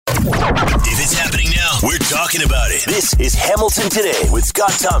talking about it. This is Hamilton Today with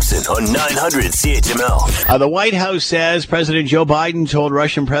Scott Thompson on 900 CHML. The White House says President Joe Biden told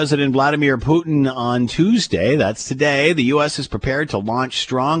Russian President Vladimir Putin on Tuesday, that's today, the U.S. is prepared to launch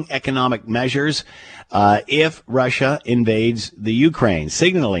strong economic measures if Russia invades the Ukraine,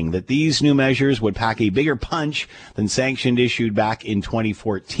 signaling that these new measures would pack a bigger punch than sanctions issued back in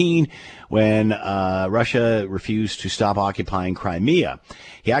 2014 when Russia refused to stop occupying Crimea.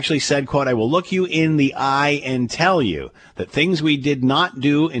 He actually said, quote, "I will look you in the eye and tell you that things we did not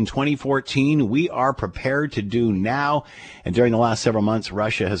do in 2014, we are prepared to do now." And during the last several months,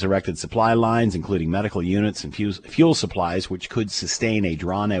 Russia has erected supply lines, including medical units and fuel supplies, which could sustain a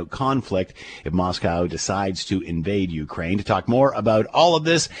drawn-out conflict if Moscow decides to invade Ukraine. To talk more about all of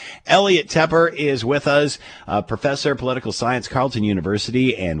this, Elliot Tepper is with us, professor of political science, Carleton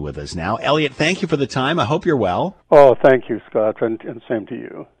University, and with us now. Elliot, thank you for the time. I hope you're well. Oh, thank you, Scott, and same to you.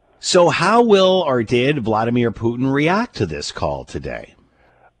 So how will or did Vladimir Putin react to this call today?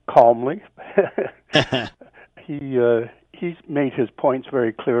 Calmly. He's made his points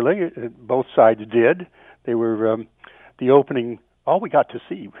very clearly. Both sides did. They were the opening. All we got to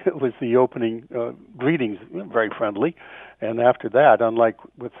see was the opening greetings, very friendly. And after that, unlike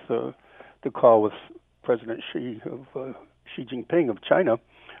with the call with President Xi Jinping of China,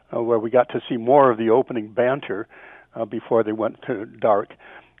 where we got to see more of the opening banter before they went to dark.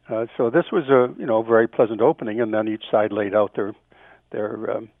 So this was a very pleasant opening, and then each side laid out their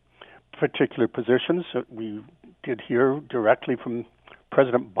particular positions. We did hear directly from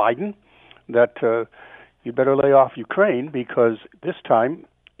President Biden that you better lay off Ukraine because this time,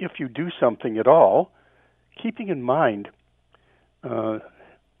 if you do something at all, keeping in mind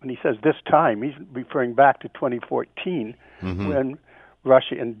when he says this time, he's referring back to 2014 when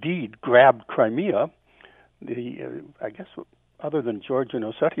Russia indeed grabbed Crimea. I guess other than Georgia and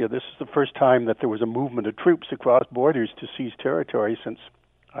Ossetia, this is the first time that there was a movement of troops across borders to seize territory since,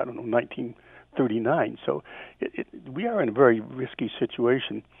 1939. So we are in a very risky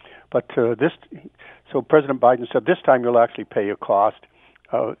situation. But so President Biden said this time you'll actually pay a cost.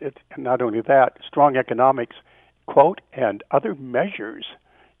 Not only that, strong economics, quote, and other measures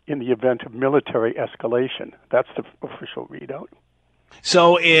in the event of military escalation. That's the official readout.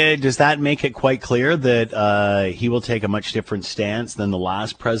 So does that make it quite clear that he will take a much different stance than the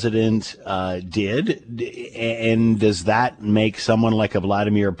last president did? And does that make someone like a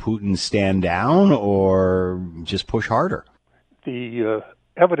Vladimir Putin stand down or just push harder? The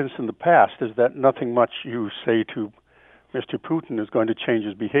evidence in the past is that nothing much you say to Mr. Putin is going to change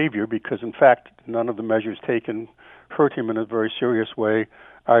his behavior because, in fact, none of the measures taken hurt him in a very serious way,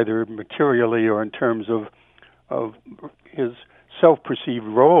 either materially or in terms of his self-perceived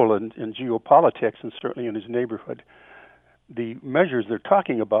role in geopolitics and certainly in his neighborhood. The measures they're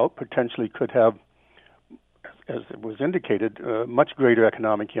talking about potentially could have, as it was indicated, much greater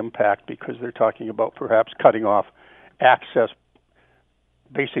economic impact because they're talking about perhaps cutting off access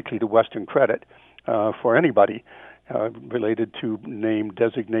basically to Western credit for anybody related to named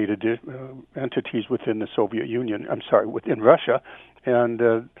designated entities within the Soviet Union, within Russia, and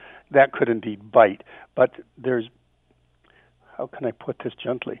that could indeed bite. But how can I put this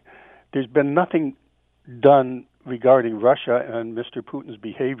gently? There's been nothing done regarding Russia and Mr. Putin's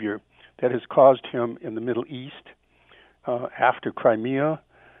behavior that has caused him in the Middle East, after Crimea,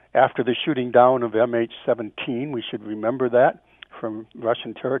 after the shooting down of MH17. We should remember that from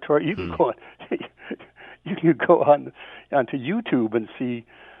Russian territory. You can go onto YouTube and see,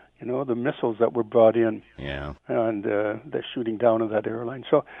 the missiles that were brought in, and the shooting down of that airline.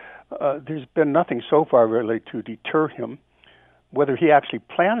 So there's been nothing so far really to deter him. Whether he actually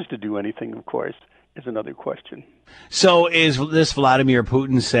plans to do anything, of course, is another question. So is this Vladimir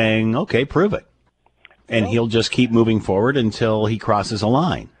Putin saying, okay, prove it, and he'll just keep moving forward until he crosses a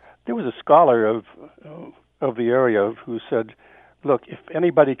line? There was a scholar of the area who said, look, if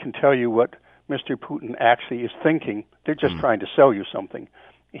anybody can tell you what Mr. Putin actually is thinking, they're just trying to sell you something.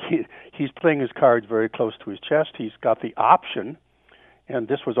 He's playing his cards very close to his chest. He's got the option, and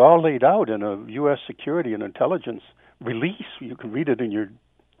this was all laid out in a U.S. security and intelligence release. You can read it in your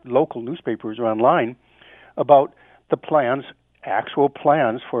local newspapers or online about the plans, actual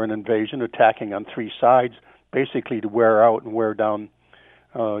plans for an invasion, attacking on three sides, basically to wear out and wear down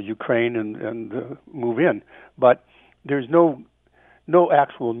Ukraine and move in. But there's no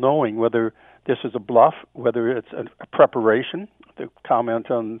actual knowing whether this is a bluff, whether it's a preparation. The comment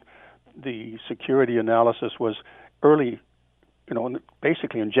on the security analysis was early,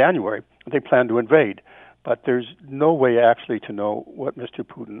 basically in January, they plan to invade. But there's no way actually to know what Mr.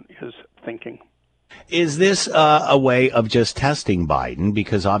 Putin is thinking. Is this a way of just testing Biden?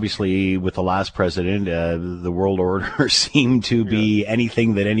 Because obviously, with the last president, the world order seemed to be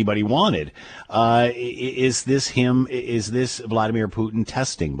anything that anybody wanted. Is this him? Is this Vladimir Putin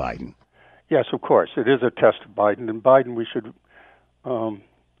testing Biden? Yes, of course. It is a test of Biden. And Biden, we should,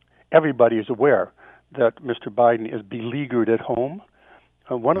 everybody is aware that Mr. Biden is beleaguered at home.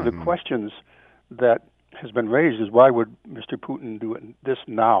 One of the questions that has been raised is why would Mr. Putin do this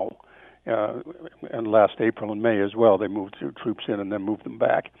now? And last April and May as well, they moved their troops in and then moved them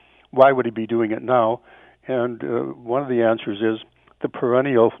back. Why would he be doing it now? And one of the answers is the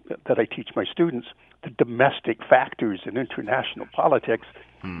perennial that I teach my students, the domestic factors in international politics.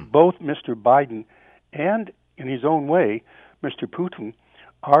 Both Mr. Biden and, in his own way, Mr. Putin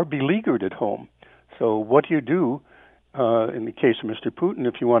are beleaguered at home. So what do you do in the case of Mr. Putin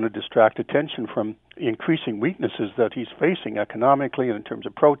if you want to distract attention from increasing weaknesses that he's facing economically and in terms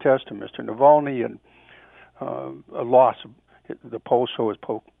of protest, and Mr. Navalny, and a loss of the polls show his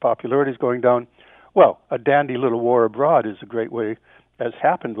popularity is going down? Well, a dandy little war abroad is a great way, as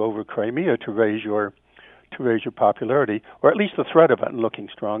happened over Crimea, to raise your popularity, or at least the threat of it, and looking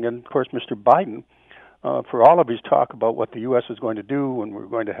strong. And of course, Mr. Biden, for all of his talk about what the U.S. is going to do, and we're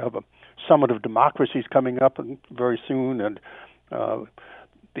going to have a summit of democracies coming up very soon, and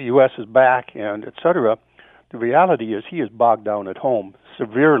the U.S. is back, and et cetera, the reality is he is bogged down at home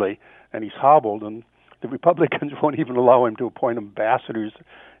severely, and he's hobbled, and the Republicans won't even allow him to appoint ambassadors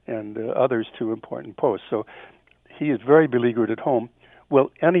and others to important posts. So he is very beleaguered at home.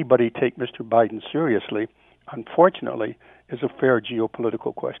 Will anybody take Mr. Biden seriously? Unfortunately, is a fair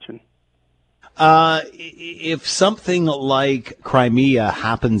geopolitical question. If something like Crimea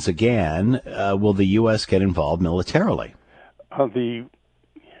happens again, will the U.S. get involved militarily? How can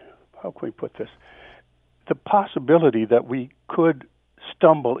we put this? The possibility that we could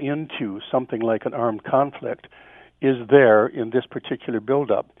stumble into something like an armed conflict is there in this particular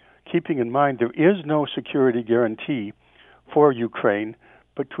buildup, keeping in mind there is no security guarantee for Ukraine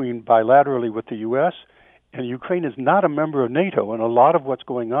between bilaterally with the U.S., and Ukraine is not a member of NATO. And a lot of what's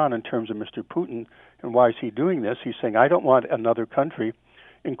going on in terms of Mr. Putin and why is he doing this, he's saying, I don't want another country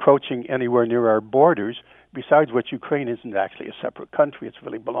encroaching anywhere near our borders, besides which Ukraine isn't actually a separate country. It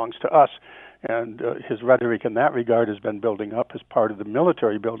really belongs to us. And his rhetoric in that regard has been building up as part of the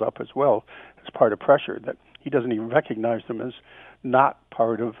military buildup as well, as part of pressure, that he doesn't even recognize them as not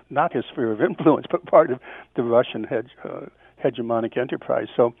his sphere of influence, but part of the Russian hegemonic enterprise.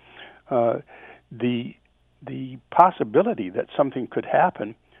 So the possibility that something could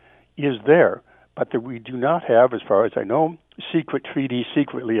happen is there, but that we do not have, as far as I know, secret treaties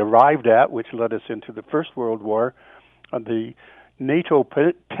secretly arrived at, which led us into the First World War. The NATO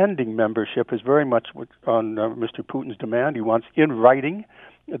pending membership is very much on Mr. Putin's demand. He wants in writing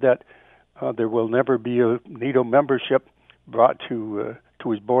that there will never be a NATO membership brought to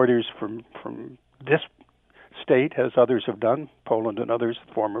his borders from this state, as others have done, Poland and others,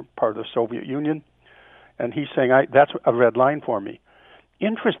 former part of the Soviet Union. And he's saying, that's a red line for me.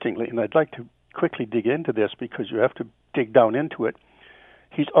 Interestingly, and I'd like to quickly dig into this because you have to dig down into it,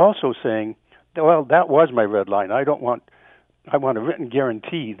 he's also saying, well, that was my red line. I want a written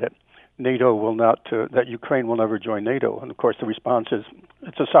guarantee that NATO will not, that Ukraine will never join NATO. And of course the response is,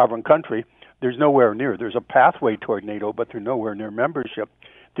 it's a sovereign country. There's nowhere near. There's a pathway toward NATO, but they're nowhere near membership.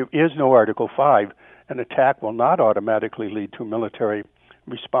 There is no Article 5. An attack will not automatically lead to a military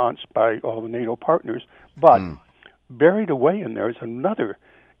response by all the NATO partners. But buried away in there is another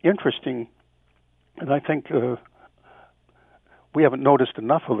interesting, and I think we haven't noticed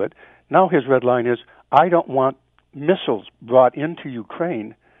enough of it. Now his red line is, I don't want missiles brought into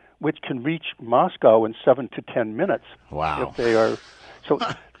Ukraine which can reach Moscow in 7 to 10 minutes. Wow. If they are. So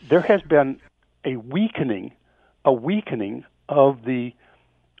there has been a weakening of the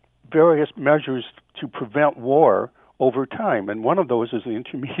various measures to prevent war over time, and one of those is the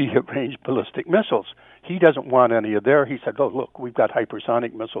intermediate-range ballistic missiles. He doesn't want any of there. He said, oh, look, we've got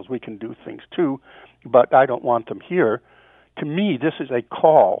hypersonic missiles. We can do things too, but I don't want them here. To me, this is a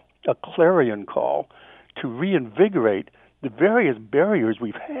call, a clarion call, to reinvigorate the various barriers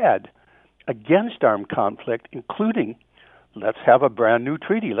we've had against armed conflict, including let's have a brand new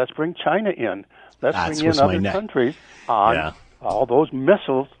treaty. Let's bring China in. Let's bring in other countries on all those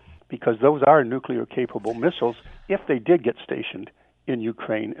missiles, because those are nuclear-capable missiles if they did get stationed in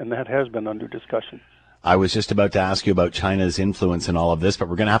Ukraine, and that has been under discussion. I was just about to ask you about China's influence in all of this, but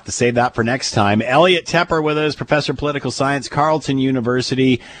we're going to have to save that for next time. Elliot Tepper with us, professor of political science, Carleton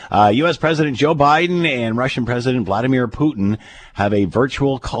University. U.S. President Joe Biden and Russian President Vladimir Putin have a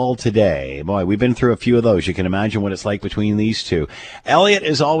virtual call today. Boy, we've been through a few of those. You can imagine what it's like between these two. Elliot,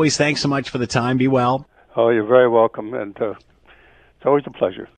 as always, thanks so much for the time. Be well. Oh, you're very welcome, and it's always a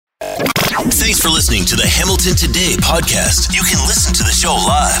pleasure. Thanks for listening to the Hamilton Today podcast. You can listen to the show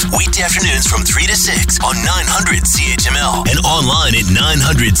live weekday afternoons from 3 to 6 on 900 CHML and online at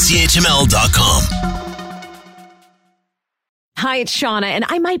 900CHML.com. Hi, it's Shauna, and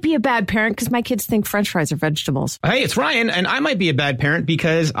I might be a bad parent because my kids think French fries are vegetables. Hey, it's Ryan, and I might be a bad parent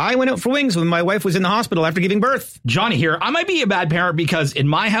because I went out for wings when my wife was in the hospital after giving birth. Johnny here. I might be a bad parent because in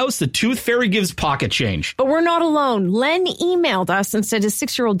my house, the tooth fairy gives pocket change. But we're not alone. Len emailed us and said his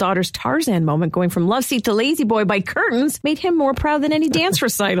 6-year-old daughter's Tarzan moment going from love seat to lazy boy by curtains made him more proud than any dance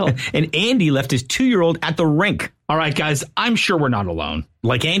recital. And Andy left his 2-year-old at the rink. All right, guys, I'm sure we're not alone.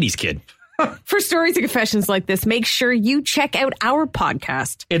 Like Andy's kid. For stories and confessions like this, make sure you check out our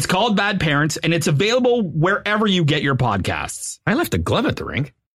podcast. It's called Bad Parents, and it's available wherever you get your podcasts. I left a glove at the rink.